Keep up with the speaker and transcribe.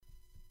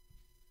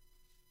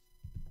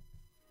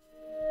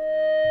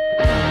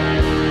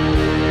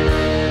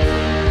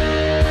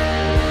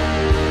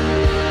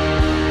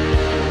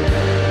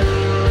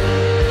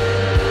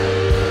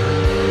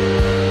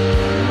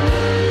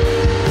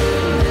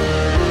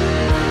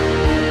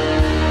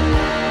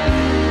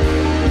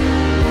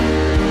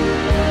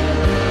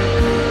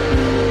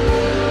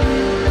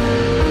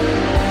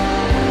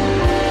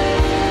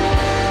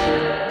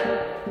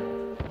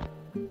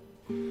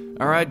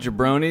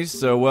jabronis.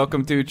 So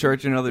welcome to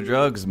Church and Other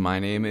Drugs. My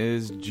name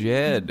is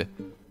Jed.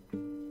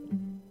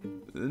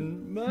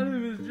 And my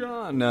name is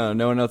John.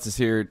 No one else is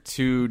here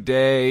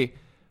today.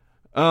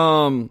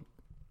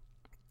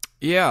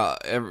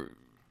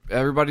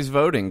 Everybody's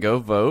voting. Go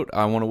vote.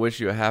 I want to wish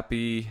you a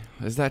happy...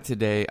 Is that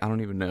today? I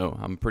don't even know.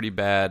 I'm pretty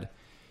bad.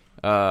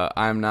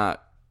 I'm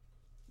not...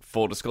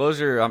 Full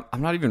disclosure,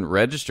 I'm not even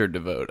registered to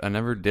vote. I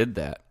never did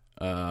that.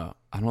 I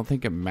don't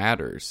think it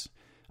matters.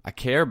 I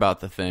care about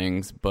the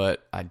things,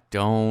 but I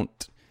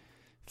don't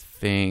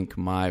think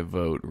my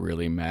vote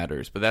really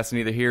matters. But that's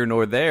neither here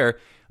nor there.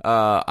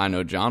 I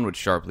know John would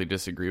sharply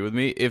disagree with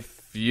me.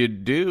 If you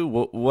do,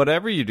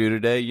 whatever you do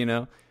today,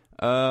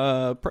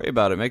 pray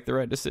about it. Make the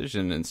right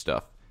decision and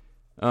stuff.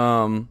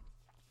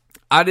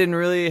 I didn't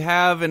really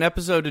have an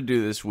episode to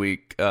do this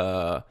week.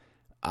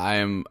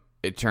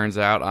 It turns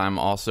out I'm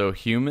also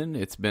human.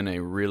 It's been a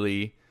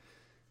really,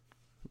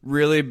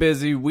 really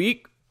busy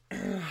week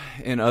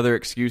and other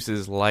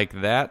excuses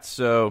like that.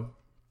 So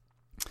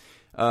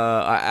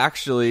I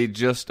actually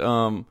just,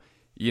 I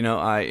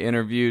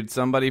interviewed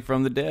somebody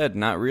from the dead.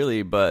 Not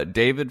really, but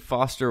David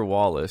Foster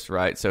Wallace,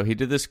 right? So he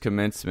did this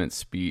commencement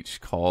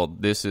speech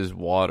called This Is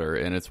Water,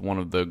 and it's one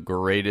of the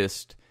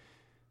greatest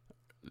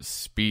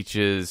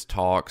speeches,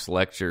 talks,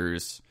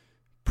 lectures,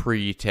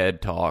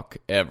 pre-TED Talk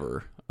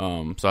ever.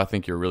 So I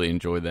think you'll really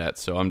enjoy that.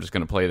 So I'm just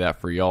going to play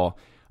that for y'all.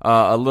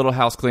 A little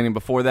house cleaning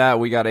before that.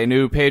 We got a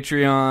new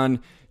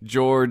Patreon,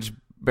 George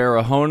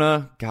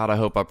Barahona. God, I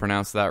hope I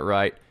pronounced that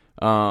right.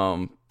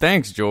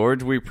 Thanks,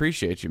 George. We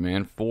appreciate you,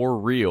 man. For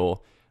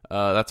real.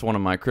 That's one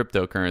of my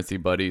cryptocurrency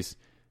buddies,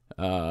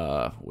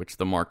 which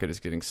the market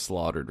is getting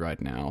slaughtered right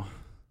now.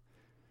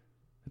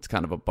 It's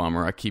kind of a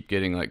bummer. I keep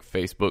getting like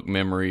Facebook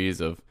memories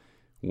of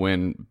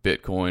when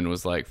Bitcoin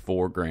was like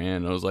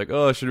 $4,000. I was like,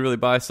 oh, I should really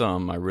buy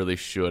some. I really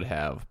should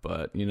have,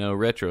 but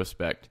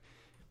retrospect.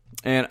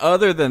 And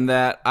other than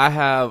that, I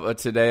have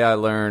today I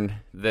learned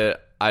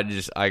that I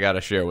got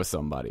to share with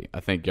somebody. I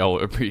think y'all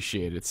will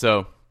appreciate it.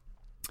 So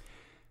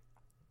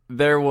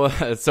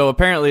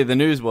apparently the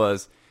news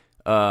was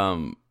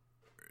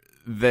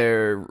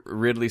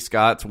Ridley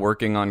Scott's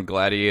working on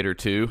Gladiator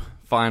 2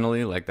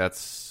 finally. Like I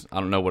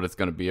don't know what it's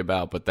going to be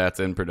about, but that's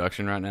in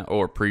production right now,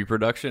 or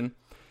pre-production.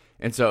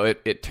 And so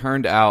it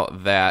turned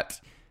out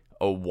that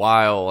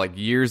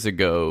years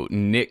ago,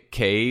 Nick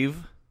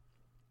Cave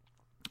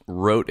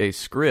wrote a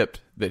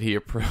script that he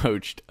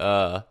approached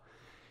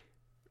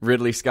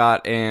Ridley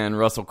Scott and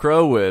Russell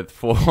Crowe with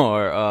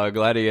for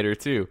Gladiator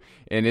 2.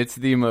 And it's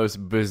the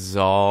most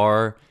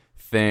bizarre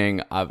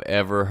thing I've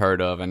ever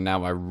heard of, and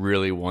now I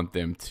really want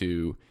them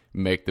to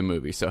make the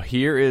movie. So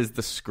here is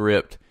the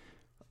script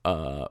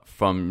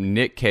from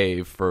Nick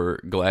Cave for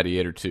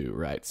Gladiator 2,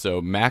 right?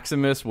 So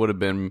Maximus would have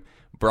been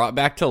brought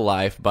back to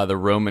life by the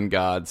Roman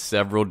gods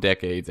several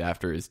decades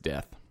after his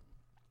death.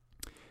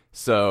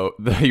 So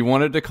he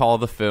wanted to call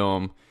the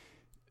film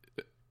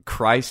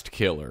Christ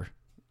Killer,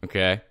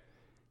 okay?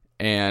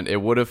 And it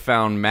would have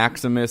found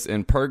Maximus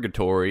in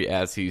purgatory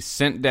as he's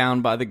sent down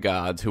by the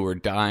gods who are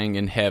dying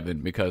in heaven,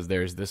 because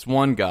there's this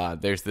one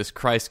god, there's this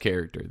Christ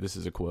character, this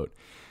is a quote,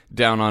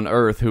 down on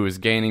earth who is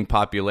gaining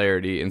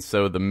popularity, and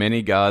so the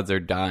many gods are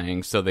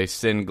dying, so they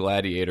send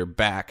Gladiator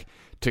back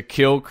to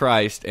kill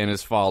Christ and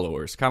his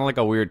followers. Kind of like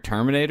a weird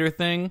Terminator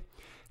thing.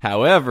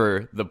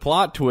 However, the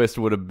plot twist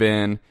would have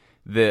been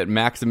that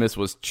Maximus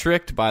was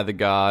tricked by the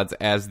gods,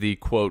 as the,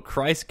 quote,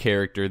 Christ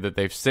character that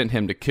they've sent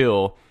him to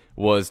kill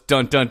was,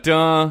 dun dun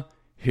dun,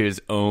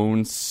 his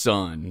own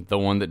son, the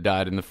one that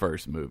died in the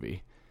first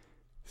movie.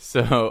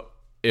 So,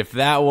 if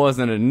that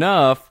wasn't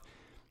enough,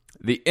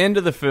 the end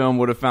of the film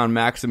would have found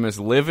Maximus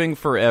living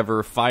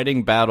forever,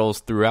 fighting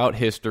battles throughout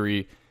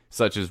history,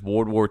 such as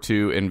World War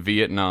II and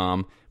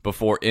Vietnam,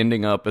 before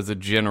ending up as a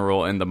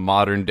general in the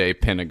modern-day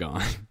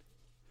Pentagon.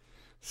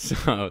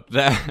 So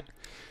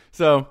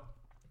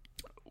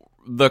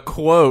the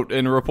quote,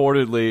 and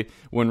reportedly,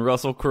 when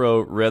Russell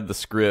Crowe read the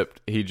script,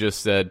 he just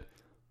said,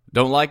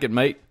 "Don't like it,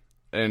 mate."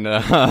 And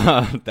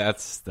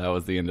that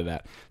was the end of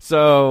that.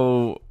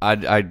 So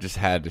I just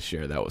had to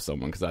share that with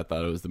someone because I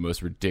thought it was the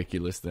most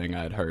ridiculous thing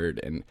I'd heard,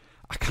 and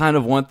I kind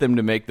of want them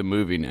to make the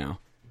movie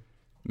now.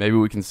 Maybe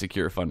we can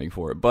secure funding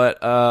for it. But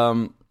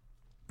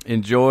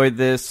enjoy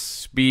this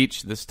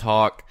speech, this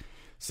talk.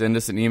 Send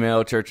us an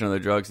email,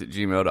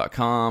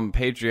 churchandotherdrugs@gmail.com,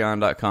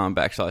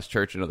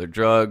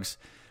 patreon.com/churchandotherdrugs.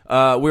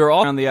 We were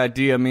all on the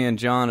idea, me and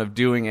John, of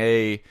doing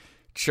a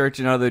Church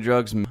and Other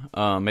Drugs,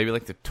 maybe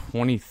like the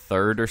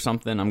 23rd or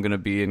something. I'm going to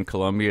be in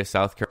Columbia,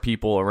 South Carolina.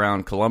 People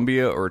around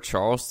Columbia or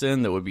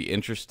Charleston that would be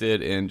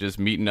interested in just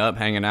meeting up,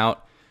 hanging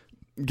out,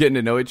 getting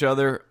to know each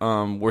other.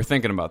 We're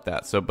thinking about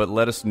that. But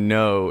let us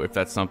know if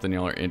that's something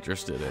y'all are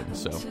interested in.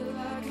 So,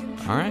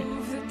 all right.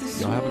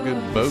 Y'all have a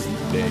good boat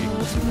day.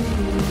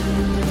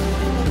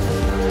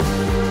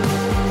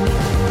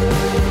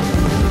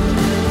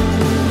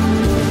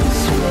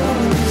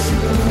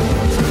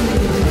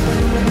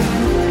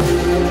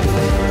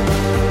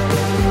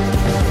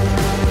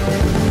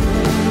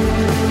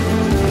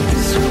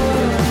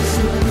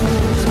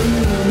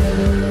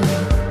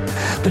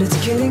 But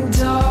it's getting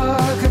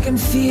dark, I can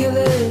feel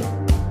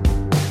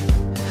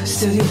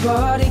Still your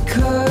body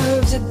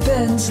curves, it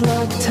bends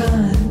like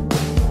time,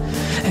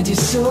 and your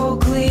soul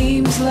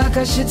gleams like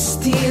I should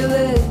steal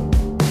it.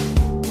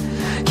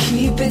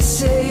 Keep it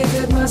safe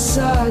at my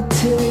side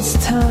till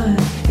it's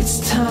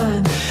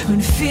time,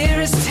 when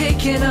fear is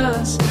taking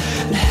us,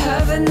 and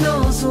heaven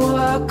knows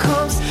what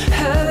comes,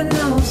 heaven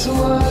knows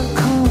what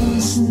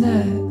comes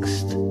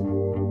next.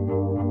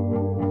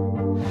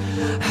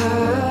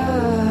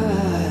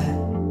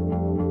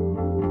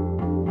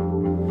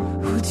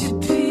 Would you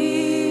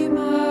be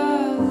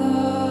my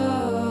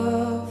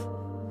love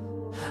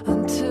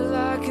until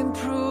I can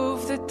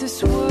prove that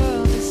this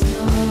world is not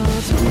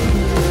real?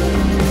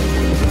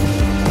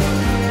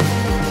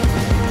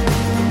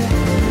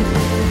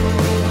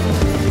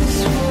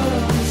 This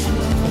world is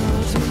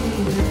not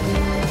real.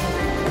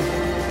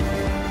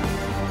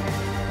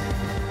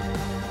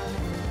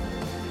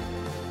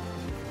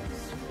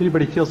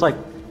 Anybody feels like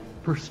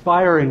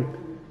perspiring,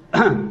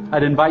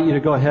 I'd invite you to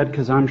go ahead,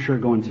 because I'm sure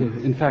going to.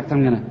 In fact,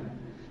 I'm going to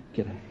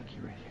get a hanky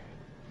right here.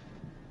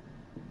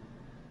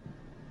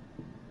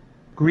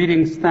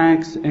 Greetings,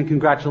 thanks, and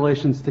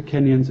congratulations to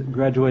Kenyon's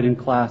graduating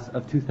class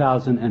of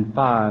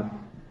 2005.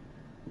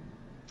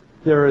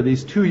 There are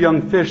these two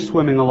young fish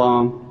swimming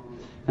along,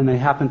 and they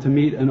happen to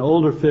meet an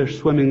older fish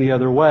swimming the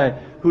other way,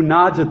 who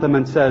nods at them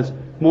and says,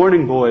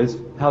 "Morning, boys,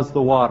 how's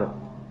the water?"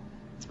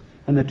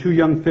 And the two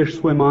young fish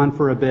swim on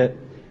for a bit,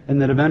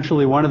 and then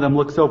eventually one of them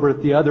looks over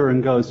at the other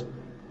and goes,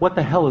 "What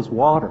the hell is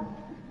water?"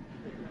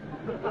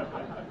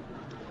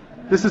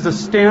 This is a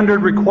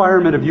standard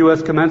requirement of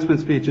U.S.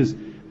 commencement speeches,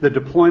 the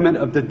deployment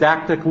of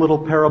didactic little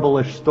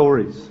parable-ish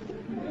stories.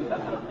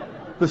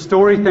 The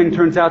story thing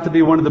turns out to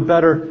be one of the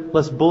better,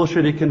 less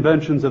bullshitty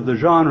conventions of the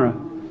genre.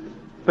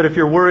 But if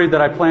you're worried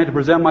that I plan to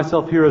present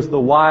myself here as the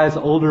wise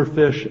older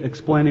fish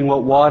explaining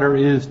what water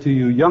is to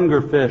you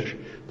younger fish,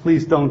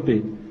 please don't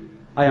be.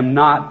 I am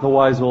not the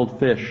wise old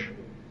fish.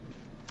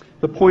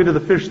 The point of the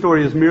fish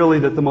story is merely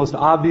that the most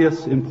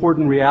obvious,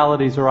 important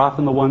realities are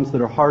often the ones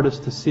that are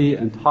hardest to see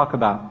and talk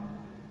about.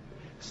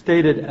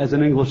 Stated as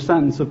an English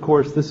sentence, of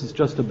course, this is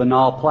just a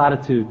banal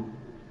platitude.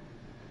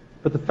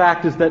 But the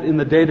fact is that in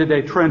the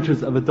day-to-day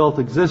trenches of adult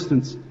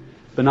existence,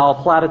 banal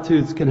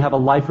platitudes can have a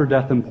life or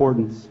death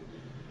importance.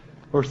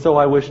 Or so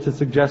I wish to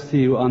suggest to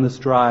you on this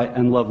dry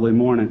and lovely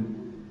morning.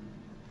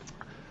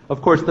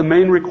 Of course, the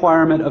main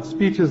requirement of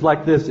speeches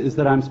like this is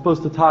that I'm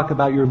supposed to talk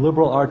about your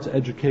liberal arts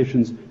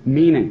education's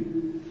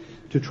meaning,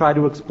 to try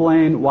to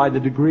explain why the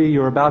degree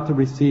you're about to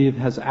receive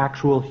has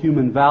actual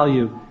human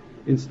value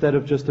instead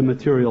of just a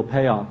material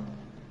payoff.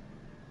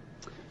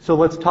 So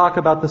let's talk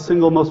about the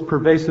single most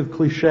pervasive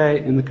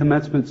cliche in the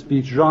commencement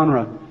speech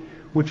genre,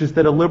 which is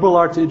that a liberal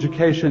arts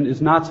education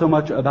is not so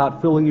much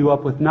about filling you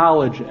up with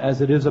knowledge as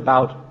it is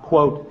about,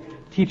 quote,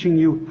 teaching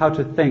you how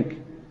to think.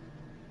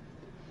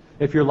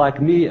 If you're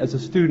like me as a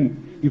student,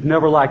 you've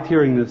never liked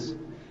hearing this,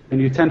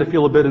 and you tend to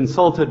feel a bit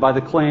insulted by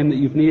the claim that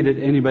you've needed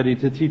anybody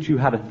to teach you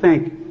how to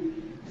think,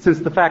 since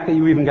the fact that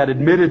you even got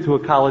admitted to a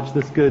college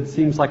this good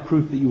seems like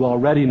proof that you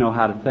already know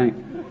how to think.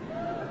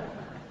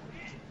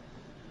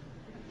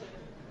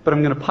 But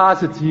I'm going to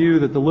posit to you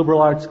that the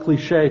liberal arts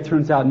cliche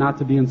turns out not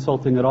to be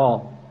insulting at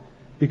all,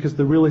 because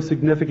the really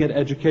significant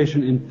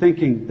education in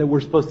thinking that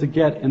we're supposed to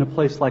get in a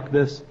place like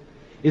this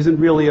isn't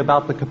really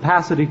about the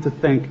capacity to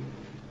think,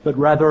 but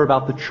rather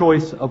about the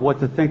choice of what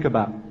to think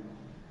about.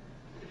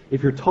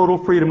 If your total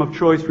freedom of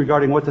choice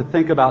regarding what to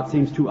think about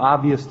seems too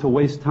obvious to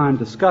waste time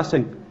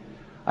discussing,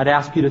 I'd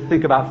ask you to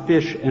think about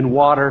fish and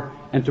water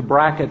and to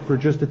bracket for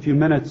just a few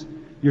minutes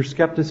your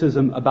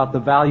skepticism about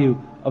the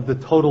value of the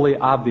totally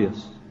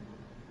obvious.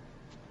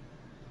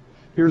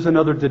 Here's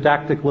another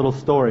didactic little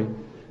story.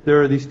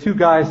 There are these two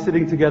guys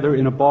sitting together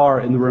in a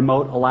bar in the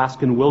remote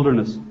Alaskan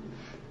wilderness.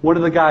 One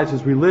of the guys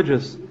is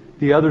religious,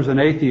 the other's an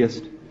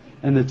atheist,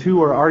 and the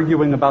two are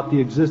arguing about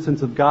the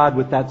existence of God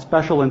with that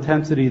special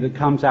intensity that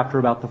comes after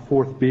about the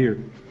fourth beer.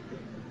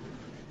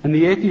 And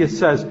the atheist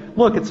says,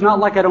 look, it's not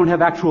like I don't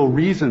have actual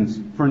reasons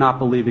for not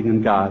believing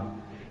in God.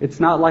 It's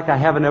not like I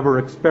haven't ever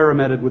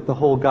experimented with the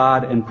whole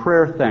God and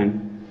prayer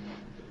thing.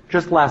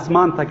 Just last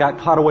month I got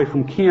caught away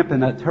from camp in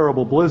that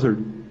terrible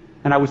blizzard,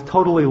 and I was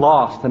totally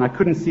lost, and I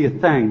couldn't see a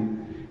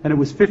thing, and it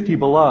was 50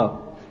 below.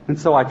 And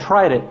so I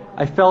tried it.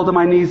 I fell to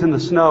my knees in the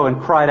snow and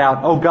cried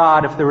out, "Oh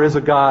God, if there is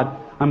a God,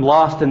 I'm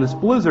lost in this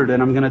blizzard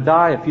and I'm going to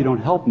die if you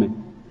don't help me."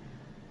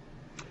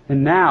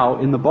 And now,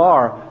 in the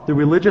bar, the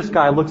religious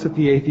guy looks at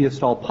the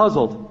atheist all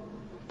puzzled.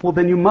 "Well,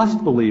 then you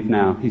must believe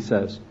now," he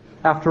says.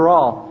 "After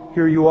all,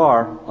 here you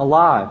are,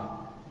 alive."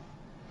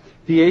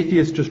 The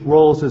atheist just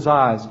rolls his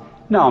eyes.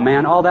 "No,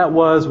 man, all that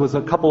was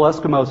a couple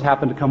Eskimos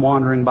happened to come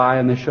wandering by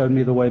and they showed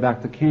me the way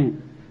back to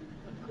camp."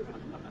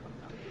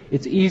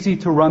 It's easy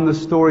to run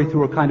this story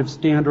through a kind of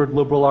standard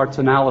liberal arts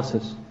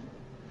analysis.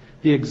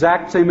 The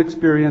exact same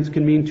experience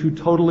can mean two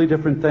totally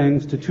different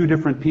things to two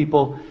different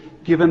people,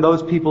 given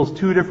those people's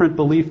two different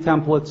belief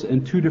templates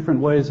and two different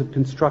ways of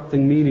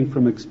constructing meaning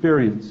from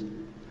experience.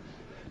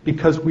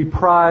 Because we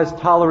prize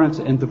tolerance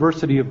and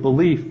diversity of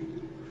belief,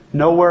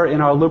 Nowhere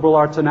in our liberal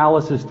arts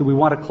analysis do we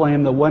want to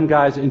claim that one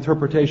guy's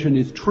interpretation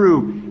is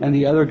true and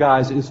the other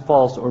guy's is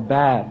false or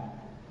bad.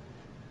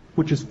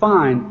 Which is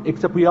fine,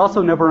 except we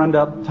also never end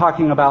up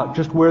talking about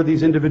just where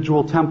these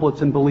individual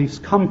templates and beliefs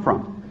come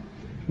from,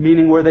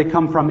 meaning where they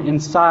come from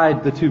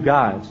inside the two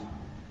guys.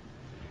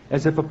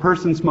 As if a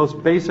person's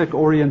most basic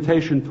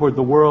orientation toward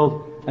the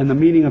world and the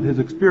meaning of his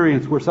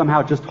experience were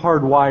somehow just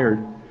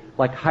hardwired,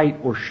 like height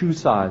or shoe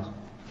size,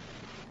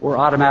 or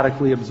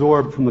automatically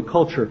absorbed from the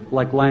culture,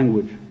 like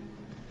language.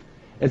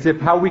 As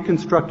if how we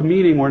construct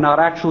meaning were not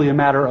actually a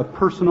matter of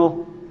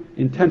personal,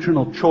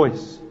 intentional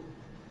choice.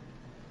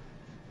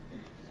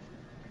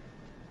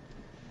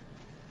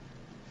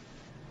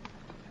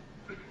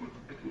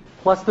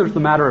 Plus there's the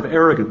matter of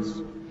arrogance.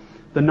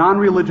 The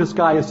non-religious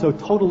guy is so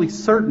totally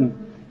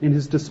certain in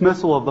his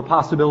dismissal of the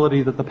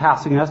possibility that the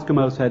passing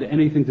Eskimos had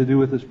anything to do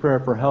with his prayer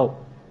for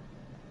help.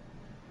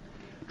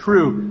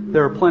 True,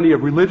 there are plenty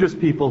of religious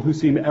people who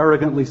seem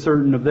arrogantly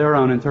certain of their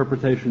own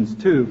interpretations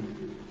too.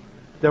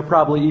 They're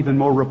probably even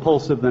more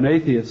repulsive than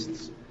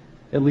atheists,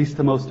 at least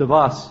to most of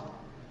us.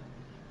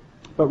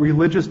 But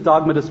religious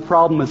dogmatist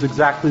problem is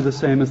exactly the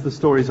same as the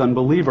story's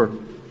unbeliever.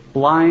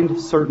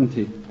 Blind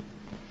certainty.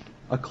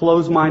 A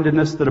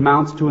close-mindedness that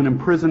amounts to an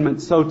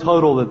imprisonment so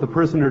total that the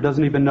prisoner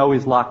doesn't even know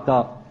he's locked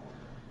up.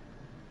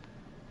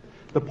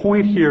 The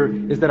point here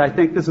is that I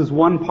think this is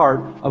one part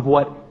of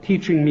what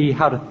teaching me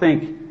how to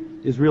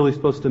think is really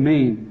supposed to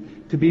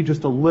mean. To be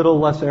just a little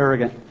less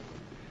arrogant.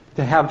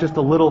 To have just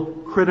a little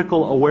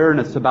critical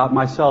awareness about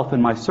myself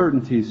and my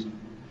certainties.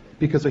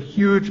 Because a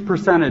huge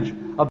percentage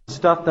of the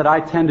stuff that I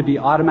tend to be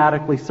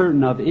automatically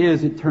certain of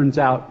is, it turns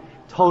out,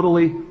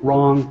 totally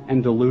wrong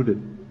and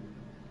deluded.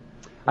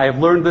 I have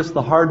learned this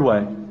the hard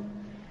way,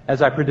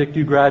 as I predict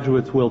you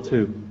graduates will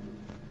too.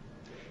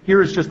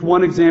 Here is just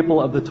one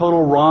example of the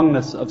total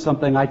wrongness of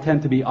something I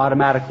tend to be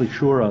automatically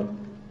sure of.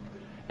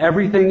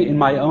 Everything in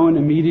my own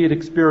immediate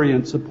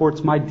experience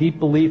supports my deep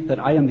belief that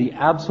I am the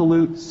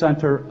absolute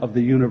center of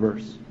the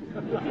universe.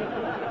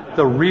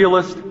 The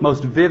realest,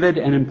 most vivid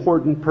and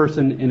important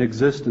person in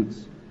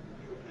existence.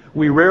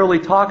 We rarely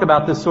talk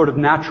about this sort of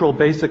natural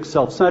basic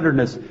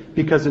self-centeredness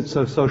because it's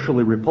so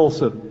socially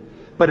repulsive.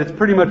 But it's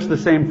pretty much the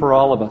same for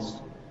all of us.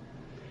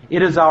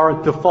 It is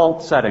our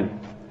default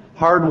setting,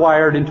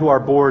 hardwired into our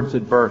boards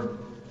at birth.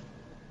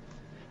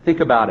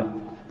 Think about it.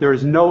 There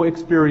is no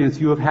experience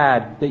you have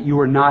had that you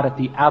are not at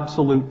the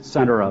absolute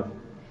center of.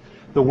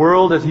 The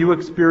world as you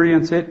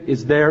experience it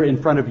is there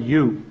in front of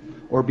you,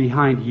 or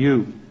behind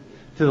you,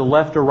 to the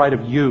left or right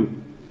of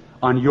you,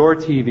 on your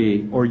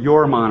TV or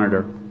your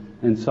monitor,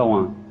 and so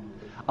on.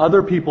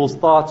 Other people's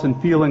thoughts and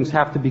feelings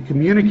have to be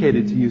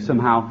communicated to you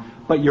somehow,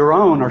 but your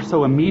own are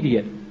so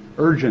immediate,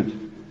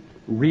 urgent,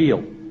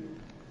 real.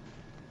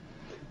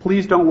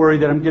 Please don't worry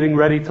that I'm getting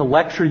ready to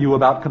lecture you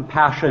about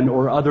compassion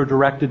or other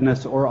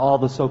directedness or all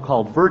the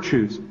so-called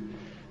virtues.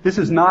 This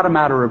is not a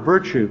matter of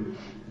virtue.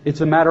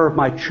 It's a matter of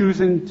my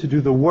choosing to do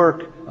the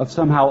work of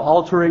somehow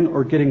altering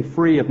or getting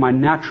free of my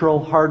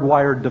natural,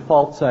 hardwired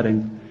default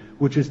setting,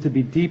 which is to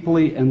be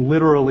deeply and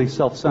literally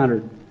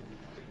self-centered,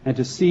 and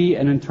to see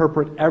and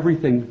interpret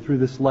everything through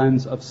this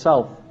lens of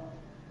self.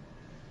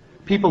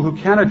 People who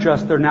can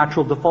adjust their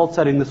natural default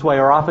setting this way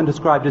are often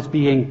described as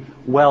being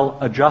well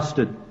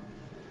adjusted,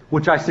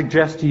 which I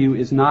suggest to you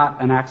is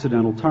not an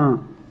accidental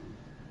term.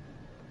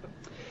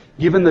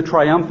 Given the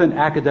triumphant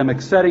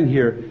academic setting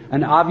here,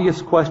 an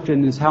obvious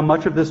question is how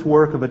much of this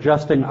work of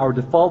adjusting our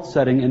default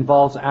setting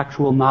involves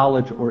actual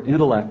knowledge or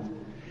intellect.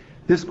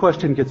 This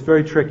question gets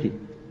very tricky.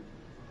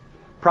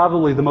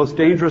 Probably the most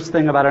dangerous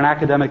thing about an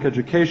academic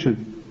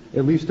education,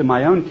 at least in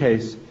my own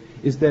case,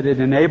 is that it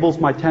enables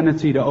my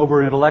tendency to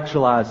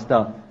over-intellectualize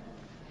stuff,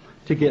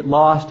 to get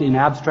lost in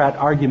abstract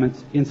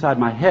arguments inside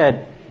my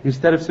head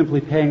instead of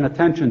simply paying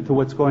attention to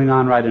what's going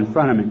on right in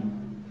front of me,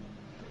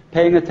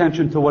 paying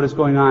attention to what is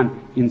going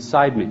on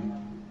inside me.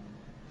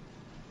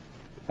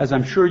 As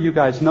I'm sure you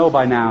guys know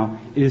by now,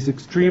 it is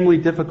extremely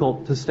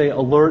difficult to stay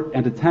alert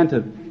and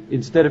attentive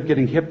instead of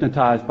getting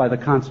hypnotized by the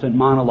constant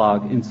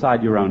monologue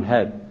inside your own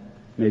head.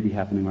 Maybe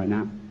happening right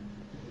now.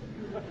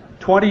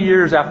 20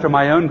 years after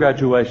my own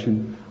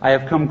graduation, I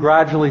have come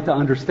gradually to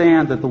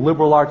understand that the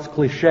liberal arts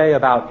cliché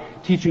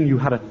about teaching you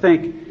how to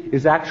think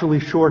is actually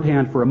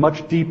shorthand for a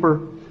much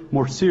deeper,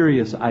 more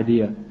serious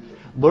idea.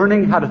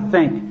 Learning how to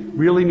think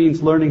really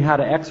means learning how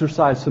to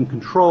exercise some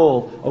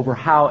control over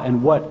how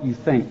and what you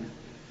think.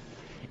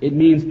 It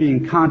means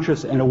being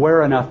conscious and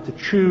aware enough to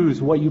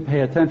choose what you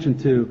pay attention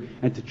to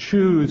and to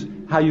choose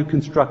how you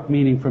construct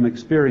meaning from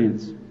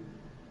experience.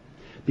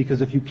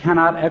 Because if you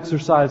cannot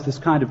exercise this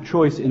kind of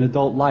choice in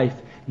adult life,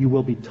 you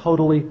will be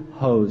totally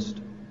hosed.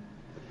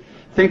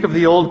 Think of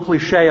the old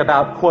cliché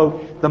about,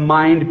 quote, the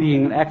mind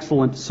being an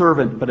excellent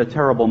servant but a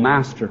terrible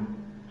master.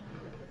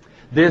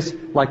 This,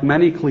 like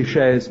many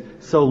clichés,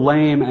 so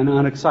lame and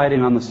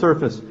unexciting on the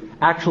surface,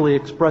 actually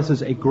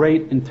expresses a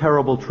great and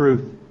terrible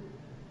truth.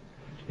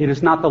 It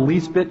is not the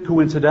least bit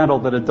coincidental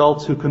that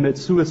adults who commit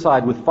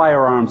suicide with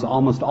firearms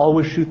almost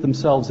always shoot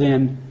themselves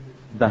in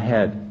the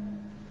head.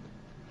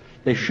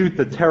 They shoot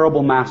the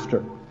terrible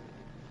master.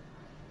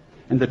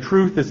 And the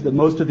truth is that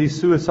most of these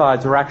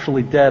suicides are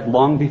actually dead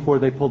long before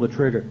they pull the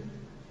trigger.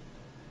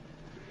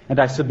 And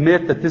I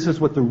submit that this is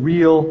what the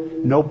real,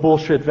 no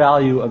bullshit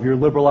value of your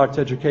liberal arts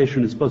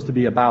education is supposed to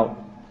be about.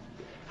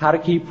 How to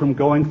keep from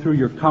going through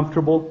your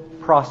comfortable,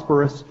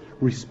 prosperous,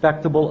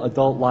 respectable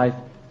adult life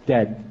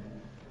dead,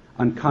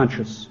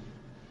 unconscious,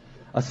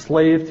 a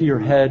slave to your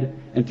head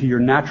and to your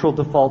natural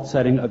default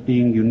setting of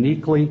being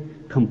uniquely,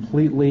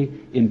 completely,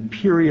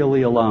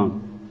 imperially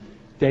alone,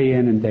 day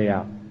in and day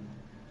out.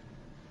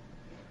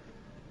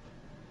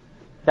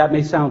 That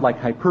may sound like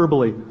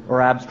hyperbole or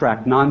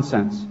abstract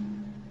nonsense.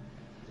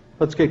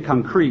 Let's get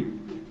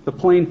concrete. The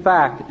plain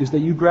fact is that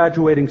you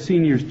graduating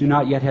seniors do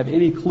not yet have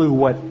any clue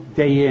what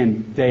day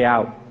in, day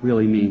out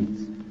really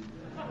means.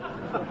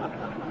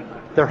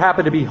 There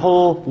happen to be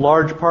whole,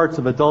 large parts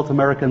of adult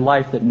American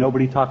life that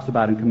nobody talks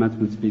about in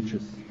commencement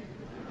speeches.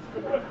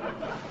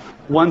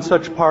 One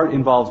such part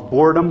involves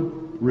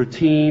boredom,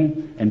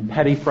 routine, and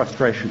petty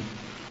frustration.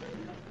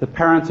 The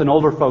parents and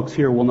older folks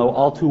here will know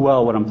all too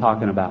well what I'm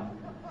talking about.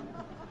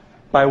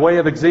 By way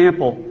of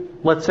example,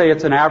 let's say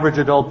it's an average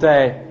adult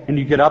day, and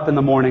you get up in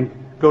the morning,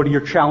 go to your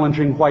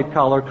challenging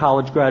white-collar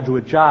college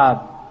graduate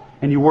job,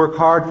 and you work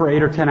hard for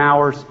 8 or 10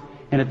 hours,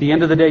 and at the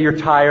end of the day you're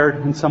tired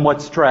and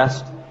somewhat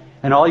stressed,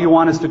 and all you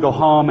want is to go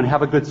home and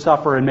have a good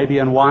supper and maybe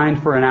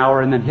unwind for an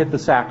hour and then hit the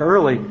sack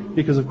early,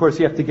 because of course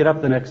you have to get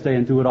up the next day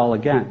and do it all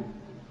again.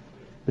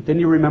 But then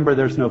you remember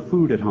there's no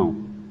food at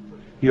home.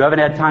 You haven't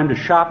had time to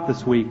shop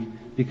this week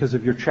because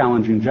of your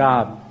challenging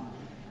job.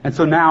 And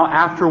so now,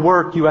 after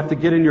work, you have to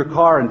get in your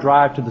car and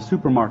drive to the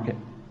supermarket.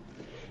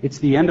 It's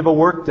the end of a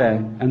work day,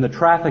 and the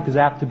traffic is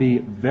apt to be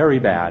very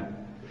bad.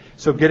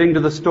 So getting to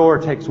the store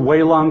takes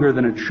way longer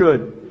than it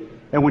should.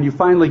 And when you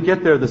finally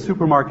get there, the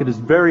supermarket is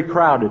very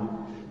crowded,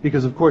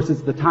 because of course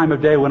it's the time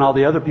of day when all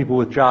the other people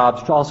with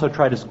jobs also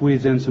try to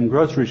squeeze in some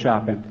grocery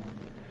shopping.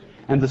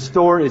 And the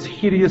store is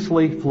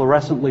hideously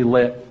fluorescently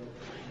lit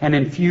and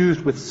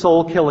infused with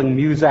soul-killing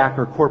Muzak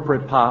or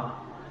corporate pop.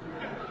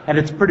 And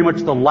it's pretty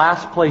much the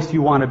last place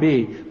you want to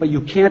be. But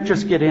you can't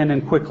just get in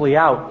and quickly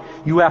out.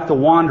 You have to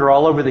wander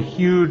all over the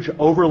huge,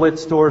 overlit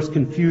store's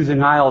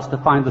confusing aisles to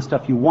find the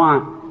stuff you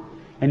want.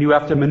 And you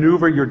have to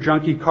maneuver your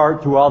junky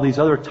cart through all these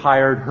other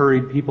tired,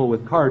 hurried people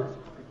with carts,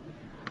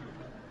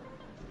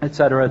 et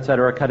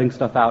cetera, cutting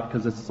stuff out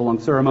because it's a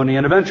long ceremony.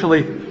 And eventually,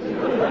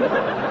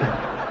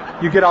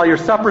 you get all your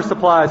supper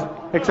supplies,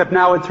 except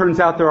now it turns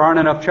out there aren't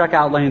enough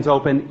checkout lanes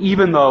open,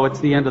 even though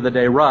it's the end of the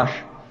day rush.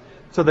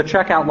 So the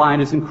checkout line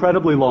is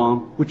incredibly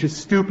long, which is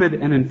stupid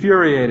and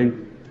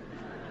infuriating.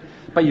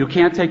 But you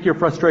can't take your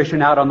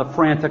frustration out on the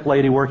frantic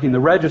lady working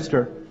the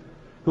register,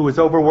 who is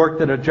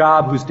overworked at a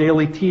job whose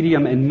daily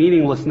tedium and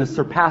meaninglessness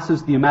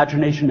surpasses the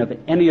imagination of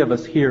any of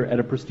us here at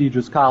a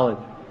prestigious college.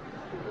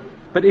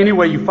 But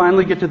anyway, you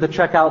finally get to the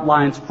checkout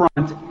line's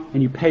front,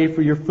 and you pay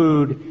for your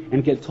food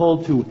and get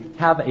told to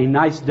have a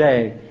nice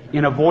day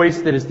in a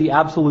voice that is the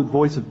absolute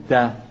voice of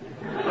death.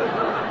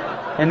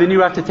 And then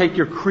you have to take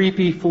your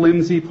creepy,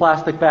 flimsy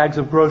plastic bags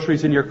of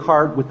groceries in your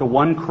cart with the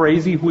one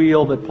crazy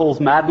wheel that pulls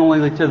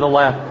maddeningly to the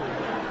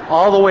left,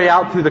 all the way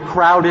out through the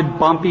crowded,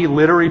 bumpy,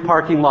 littery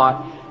parking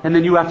lot. And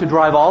then you have to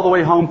drive all the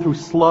way home through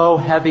slow,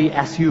 heavy,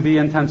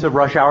 SUV-intensive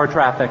rush hour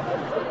traffic,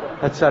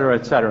 et cetera,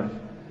 et cetera.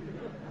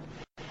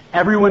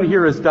 Everyone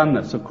here has done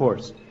this, of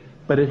course,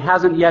 but it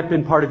hasn't yet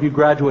been part of you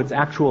graduates'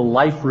 actual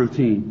life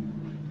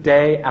routine,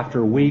 day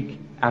after week,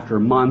 after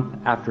month,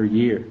 after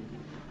year.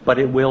 But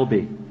it will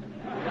be.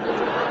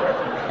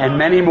 And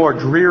many more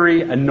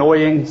dreary,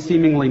 annoying,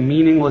 seemingly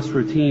meaningless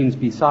routines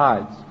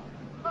besides.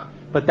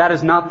 But that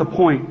is not the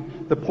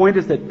point. The point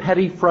is that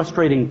petty,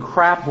 frustrating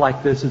crap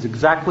like this is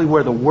exactly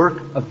where the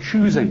work of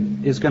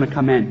choosing is going to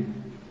come in.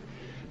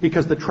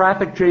 Because the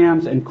traffic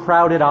jams and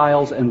crowded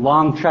aisles and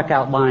long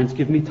checkout lines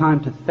give me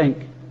time to think.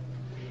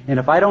 And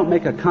if I don't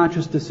make a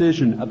conscious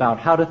decision about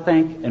how to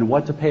think and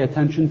what to pay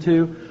attention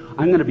to,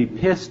 I'm going to be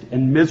pissed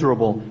and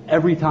miserable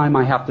every time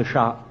I have to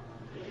shop.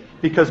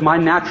 Because my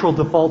natural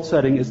default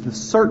setting is the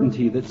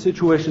certainty that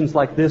situations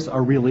like this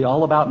are really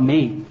all about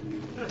me.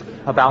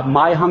 About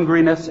my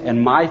hungriness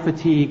and my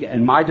fatigue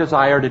and my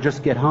desire to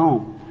just get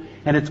home.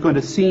 And it's going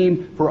to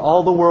seem for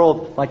all the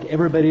world like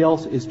everybody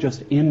else is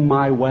just in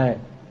my way.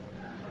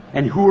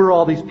 And who are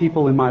all these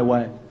people in my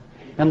way?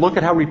 And look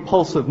at how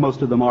repulsive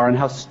most of them are, and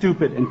how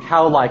stupid and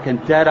cow-like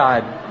and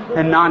dead-eyed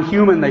and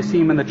non-human they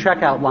seem in the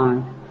checkout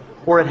line.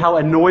 Or at how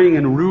annoying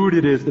and rude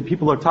it is that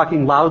people are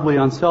talking loudly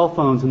on cell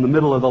phones in the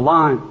middle of the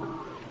line.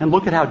 And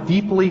look at how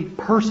deeply,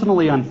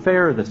 personally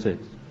unfair this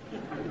is.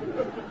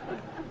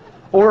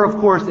 Or, of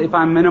course, if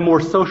I'm in a more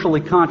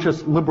socially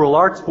conscious liberal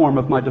arts form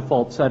of my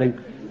default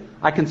setting,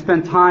 I can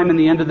spend time in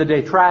the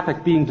end-of-the-day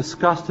traffic being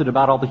disgusted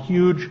about all the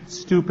huge,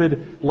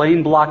 stupid,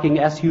 lane-blocking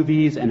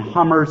SUVs and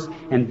Hummers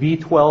and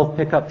V12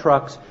 pickup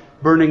trucks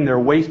burning their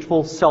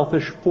wasteful,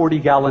 selfish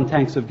 40-gallon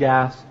tanks of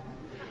gas.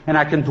 And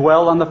I can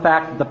dwell on the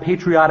fact that the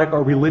patriotic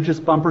or religious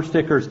bumper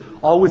stickers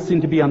always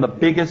seem to be on the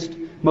biggest,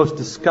 most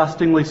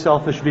disgustingly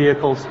selfish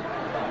vehicles,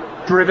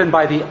 driven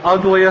by the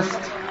ugliest,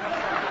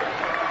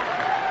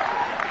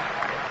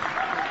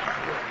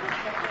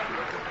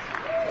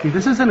 See,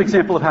 this is an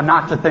example of how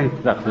not to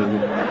think.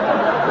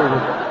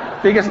 The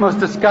biggest, most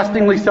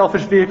disgustingly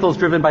selfish vehicles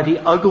driven by the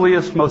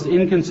ugliest, most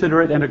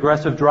inconsiderate and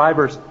aggressive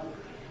drivers.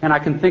 And I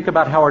can think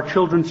about how our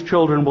children's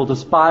children will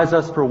despise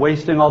us for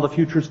wasting all the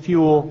future's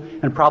fuel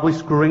and probably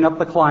screwing up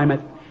the climate,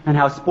 and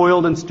how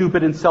spoiled and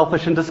stupid and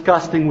selfish and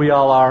disgusting we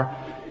all are,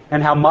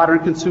 and how modern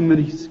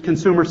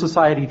consumer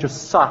society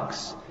just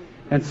sucks,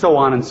 and so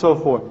on and so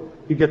forth.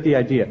 You get the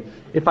idea.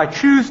 If I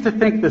choose to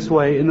think this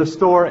way in the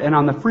store and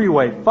on the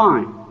freeway,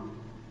 fine.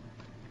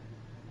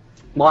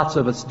 Lots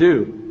of us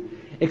do.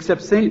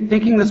 Except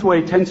thinking this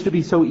way tends to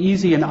be so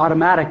easy and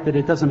automatic that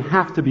it doesn't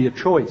have to be a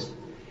choice.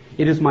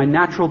 It is my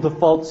natural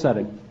default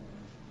setting.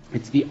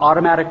 It's the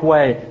automatic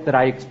way that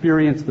I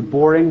experience the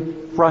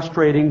boring,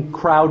 frustrating,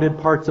 crowded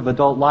parts of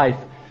adult life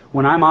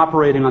when I'm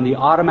operating on the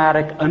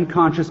automatic,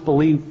 unconscious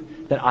belief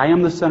that I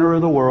am the center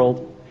of the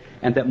world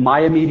and that my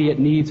immediate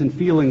needs and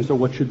feelings are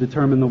what should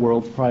determine the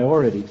world's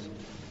priorities.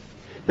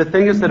 The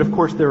thing is that, of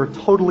course, there are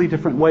totally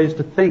different ways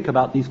to think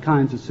about these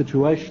kinds of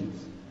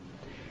situations.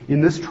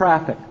 In this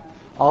traffic,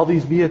 all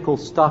these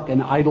vehicles stuck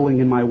and idling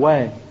in my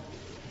way,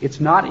 it's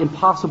not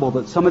impossible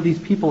that some of these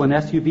people in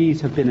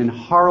SUVs have been in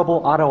horrible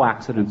auto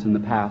accidents in the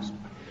past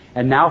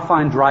and now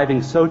find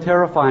driving so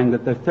terrifying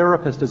that their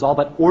therapist has all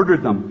but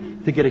ordered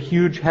them to get a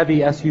huge, heavy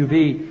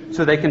SUV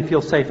so they can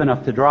feel safe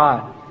enough to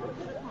drive.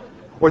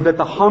 Or that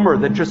the Hummer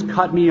that just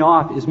cut me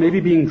off is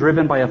maybe being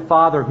driven by a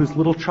father whose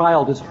little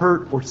child is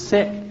hurt or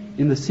sick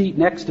in the seat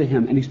next to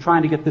him, and he's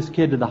trying to get this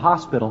kid to the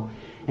hospital,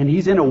 and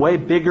he's in a way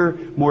bigger,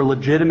 more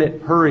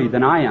legitimate hurry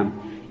than I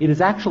am. It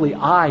is actually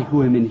I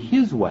who am in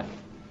his way.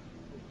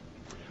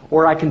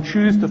 Or I can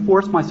choose to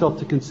force myself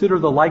to consider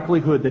the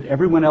likelihood that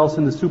everyone else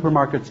in the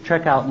supermarket's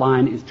checkout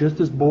line is just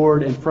as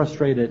bored and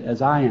frustrated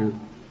as I am,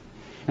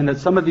 and that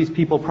some of these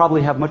people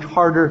probably have much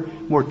harder,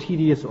 more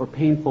tedious or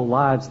painful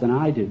lives than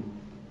I do.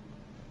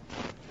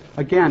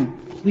 Again,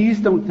 please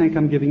don't think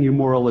I'm giving you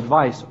moral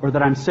advice, or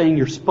that I'm saying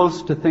you're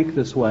supposed to think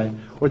this way,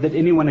 or that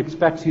anyone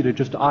expects you to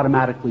just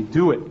automatically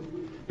do it,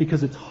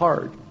 because it's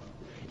hard.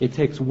 It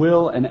takes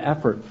will and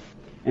effort.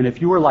 And if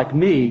you are like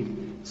me,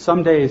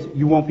 some days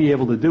you won't be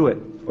able to do it,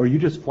 or you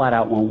just flat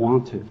out won't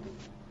want to.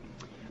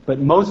 But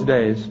most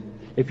days,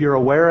 if you're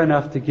aware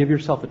enough to give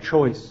yourself a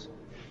choice,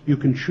 you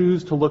can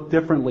choose to look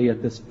differently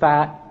at this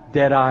fat,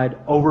 dead-eyed,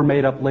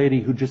 over-made-up lady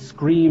who just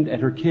screamed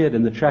at her kid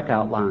in the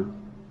checkout line.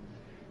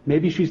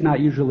 Maybe she's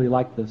not usually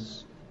like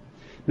this.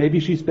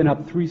 Maybe she's been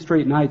up 3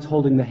 straight nights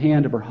holding the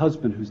hand of her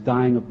husband who's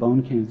dying of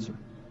bone cancer.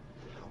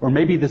 Or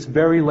maybe this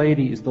very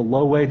lady is the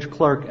low-wage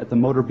clerk at the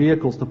motor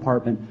vehicles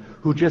department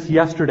who just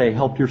yesterday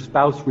helped your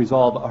spouse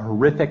resolve a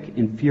horrific,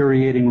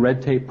 infuriating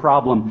red tape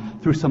problem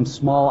through some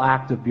small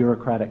act of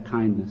bureaucratic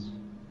kindness.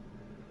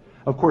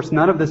 Of course,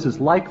 none of this is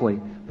likely,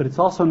 but it's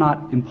also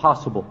not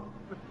impossible.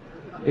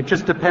 It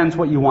just depends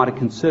what you want to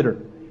consider.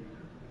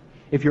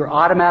 If you're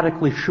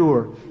automatically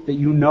sure that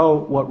you know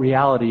what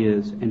reality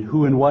is and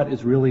who and what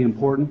is really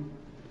important,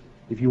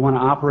 if you want to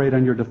operate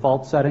on your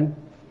default setting,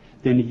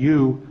 then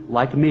you,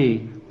 like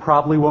me,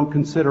 probably won't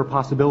consider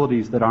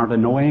possibilities that aren't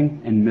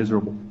annoying and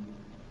miserable.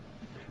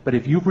 But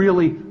if you've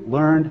really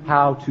learned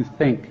how to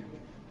think,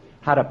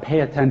 how to pay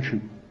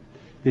attention,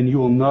 then you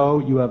will know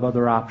you have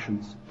other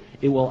options.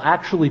 It will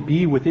actually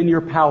be within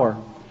your power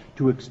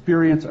to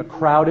experience a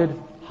crowded,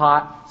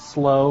 hot,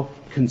 slow,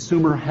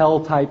 consumer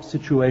hell-type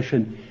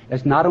situation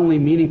as not only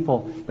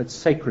meaningful, but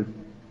sacred,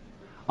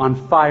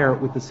 on fire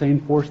with the same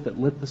force that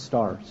lit the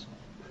stars.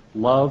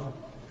 Love,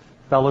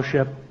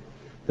 fellowship,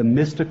 the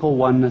mystical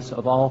oneness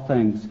of all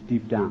things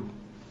deep down.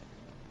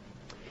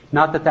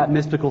 Not that that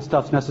mystical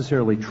stuff's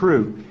necessarily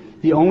true.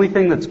 The only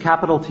thing that's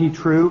capital T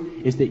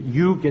true is that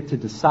you get to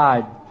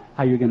decide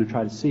how you're going to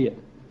try to see it.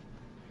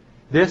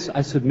 This,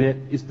 I submit,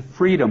 is the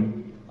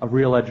freedom of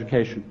real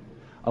education,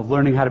 of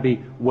learning how to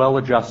be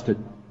well-adjusted.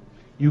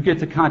 You get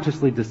to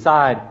consciously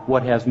decide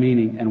what has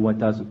meaning and what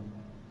doesn't.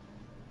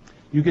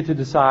 You get to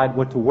decide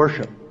what to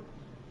worship.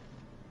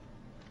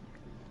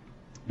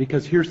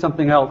 Because here's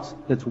something else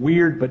that's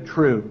weird but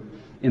true.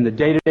 In the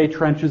day-to-day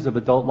trenches of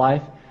adult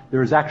life,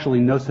 there is actually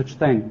no such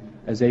thing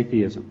as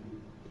atheism.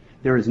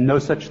 There is no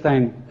such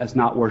thing as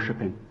not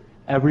worshiping.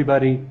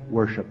 Everybody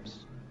worships.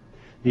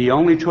 The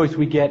only choice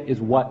we get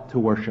is what to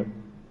worship.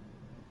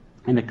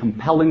 And a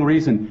compelling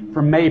reason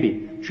for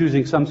maybe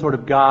choosing some sort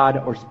of God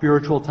or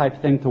spiritual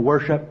type thing to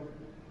worship,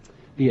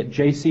 be it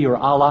JC or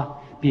Allah,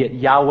 be it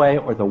Yahweh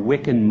or the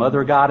Wiccan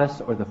Mother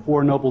Goddess or the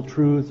Four Noble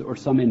Truths or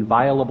some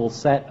inviolable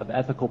set of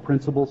ethical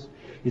principles,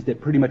 is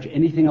that pretty much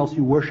anything else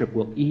you worship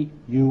will eat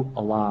you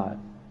alive.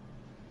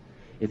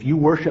 If you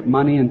worship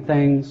money and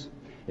things,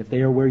 if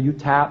they are where you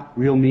tap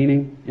real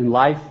meaning in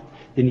life,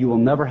 then you will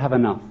never have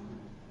enough.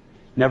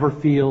 Never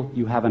feel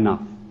you have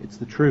enough. It's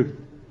the truth.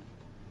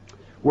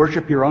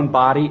 Worship your own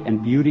body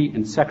and beauty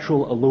and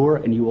sexual allure,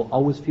 and you will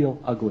always feel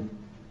ugly.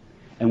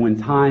 And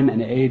when time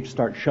and age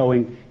start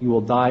showing, you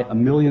will die a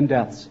million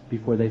deaths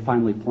before they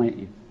finally plant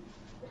you.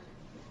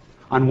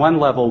 On one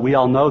level, we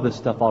all know this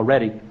stuff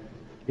already.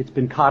 It's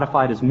been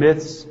codified as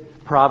myths,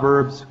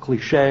 proverbs,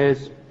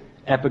 cliches,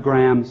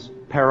 epigrams,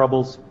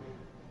 parables.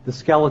 the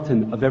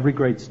skeleton of every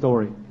great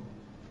story.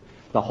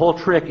 The whole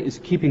trick is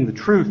keeping the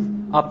truth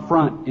up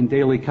front in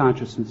daily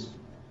consciousness.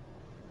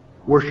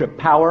 Worship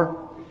power,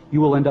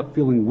 you will end up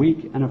feeling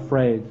weak and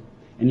afraid,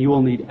 and you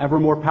will need ever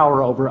more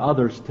power over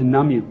others to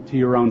numb you to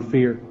your own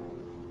fear.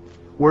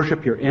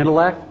 Worship your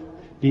intellect,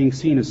 being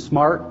seen as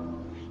smart,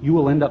 you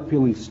will end up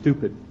feeling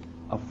stupid,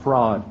 a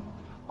fraud,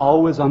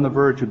 always on the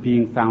verge of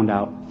being found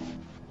out.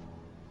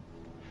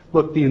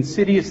 Look, the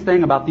insidious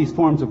thing about these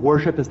forms of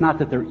worship is not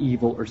that they're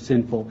evil or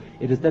sinful.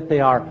 It is that they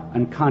are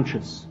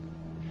unconscious.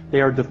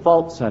 They are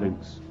default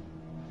settings.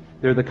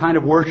 They're the kind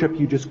of worship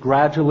you just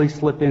gradually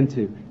slip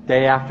into,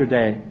 day after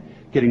day,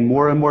 getting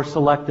more and more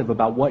selective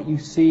about what you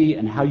see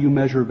and how you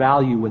measure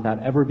value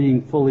without ever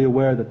being fully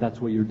aware that that's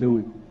what you're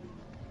doing.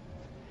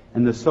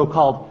 And the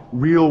so-called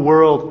real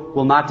world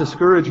will not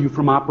discourage you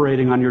from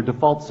operating on your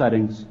default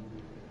settings,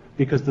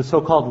 because the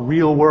so-called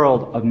real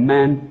world of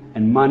men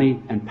and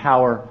money and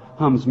power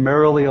hums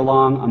merrily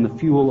along on the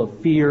fuel of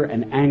fear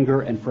and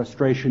anger and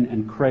frustration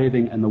and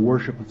craving and the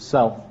worship of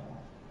self.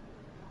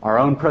 Our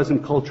own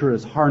present culture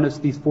has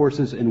harnessed these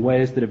forces in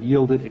ways that have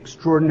yielded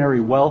extraordinary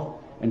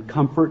wealth and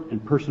comfort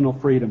and personal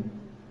freedom.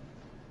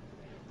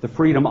 The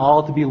freedom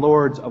all to be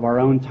lords of our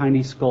own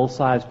tiny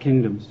skull-sized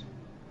kingdoms,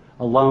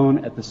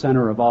 alone at the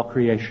center of all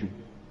creation.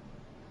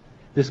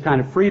 This kind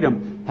of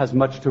freedom has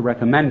much to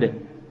recommend it.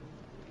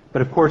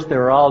 But of course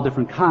there are all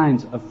different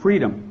kinds of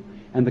freedom.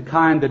 And the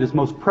kind that is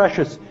most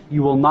precious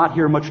you will not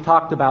hear much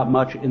talked about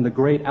much in the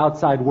great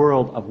outside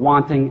world of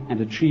wanting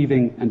and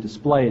achieving and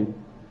displaying.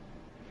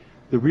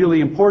 The really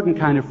important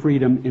kind of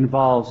freedom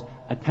involves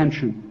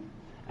attention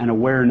and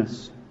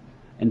awareness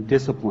and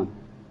discipline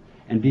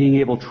and being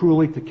able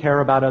truly to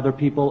care about other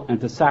people and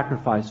to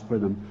sacrifice for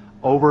them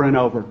over and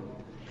over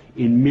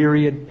in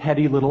myriad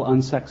petty little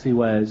unsexy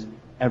ways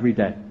every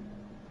day.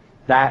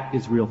 That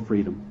is real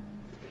freedom.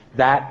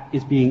 That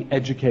is being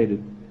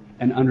educated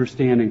and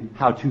understanding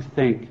how to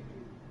think.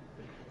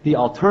 The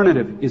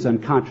alternative is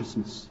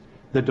unconsciousness,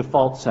 the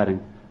default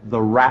setting, the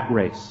rat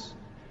race,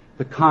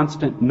 the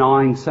constant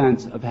gnawing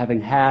sense of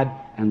having had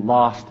and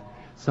lost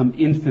some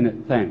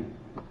infinite thing.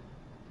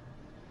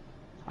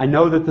 I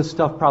know that this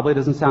stuff probably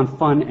doesn't sound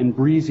fun and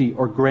breezy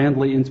or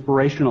grandly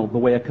inspirational the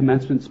way a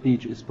commencement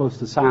speech is supposed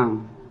to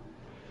sound.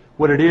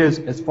 What it is,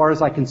 as far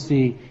as I can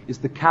see, is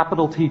the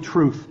capital T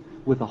truth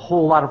with a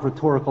whole lot of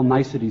rhetorical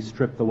niceties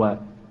stripped away.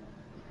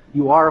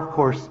 You are, of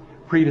course,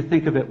 free to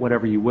think of it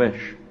whatever you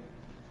wish.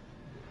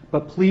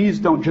 But please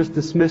don't just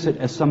dismiss it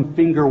as some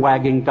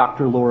finger-wagging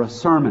Dr. Laura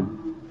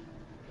sermon.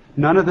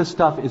 None of this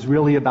stuff is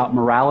really about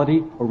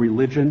morality or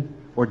religion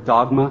or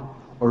dogma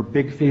or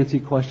big fancy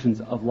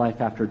questions of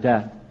life after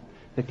death.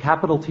 The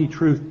capital T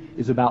truth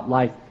is about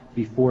life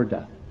before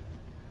death.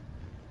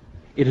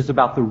 It is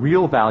about the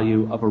real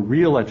value of a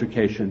real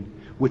education,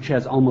 which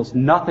has almost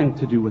nothing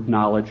to do with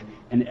knowledge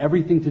and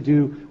everything to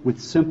do with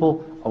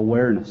simple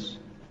awareness.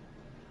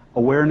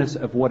 Awareness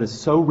of what is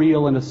so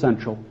real and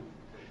essential,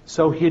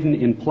 so hidden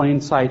in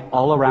plain sight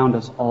all around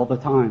us all the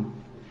time,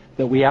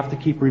 that we have to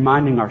keep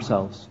reminding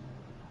ourselves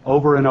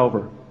over and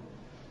over,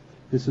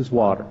 this is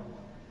water.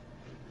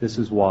 This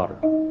is water.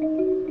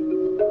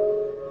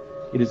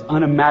 It is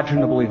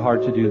unimaginably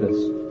hard to do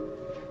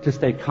this, to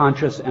stay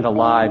conscious and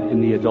alive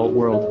in the adult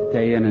world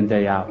day in and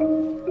day out.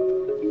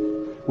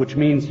 Which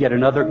means yet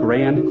another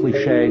grand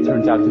cliche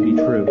turns out to be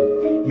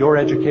true. Your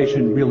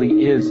education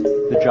really is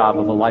the job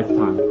of a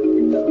lifetime.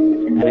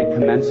 And it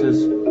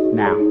commences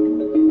now.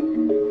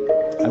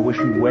 I wish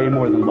you way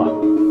more than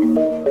luck.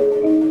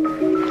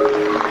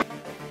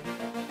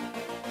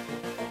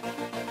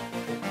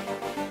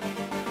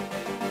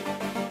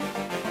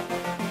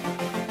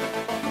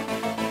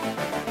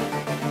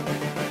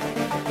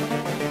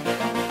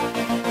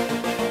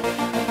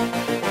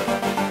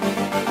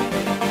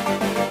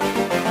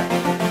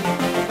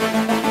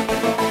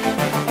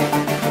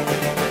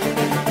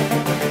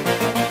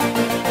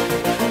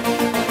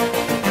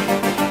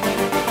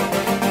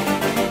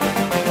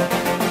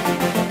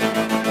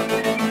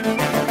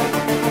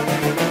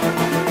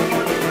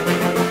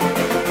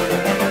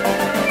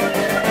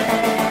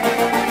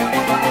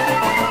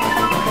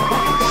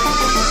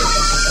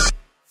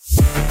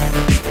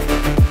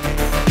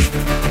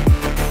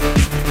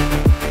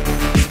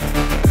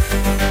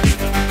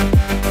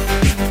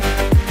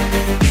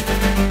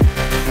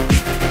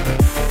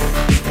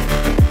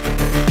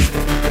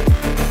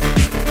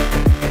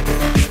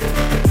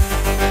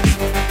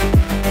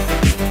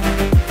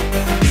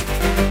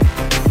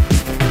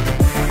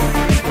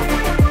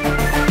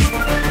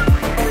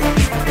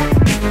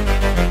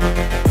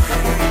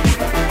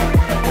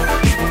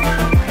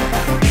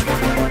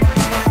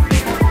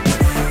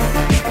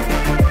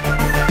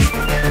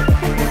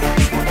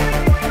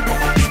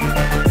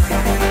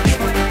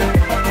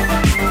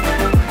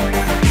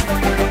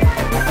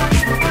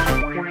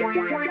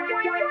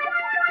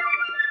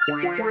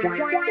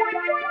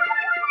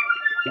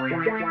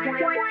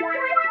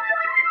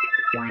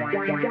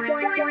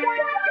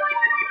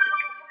 Wow.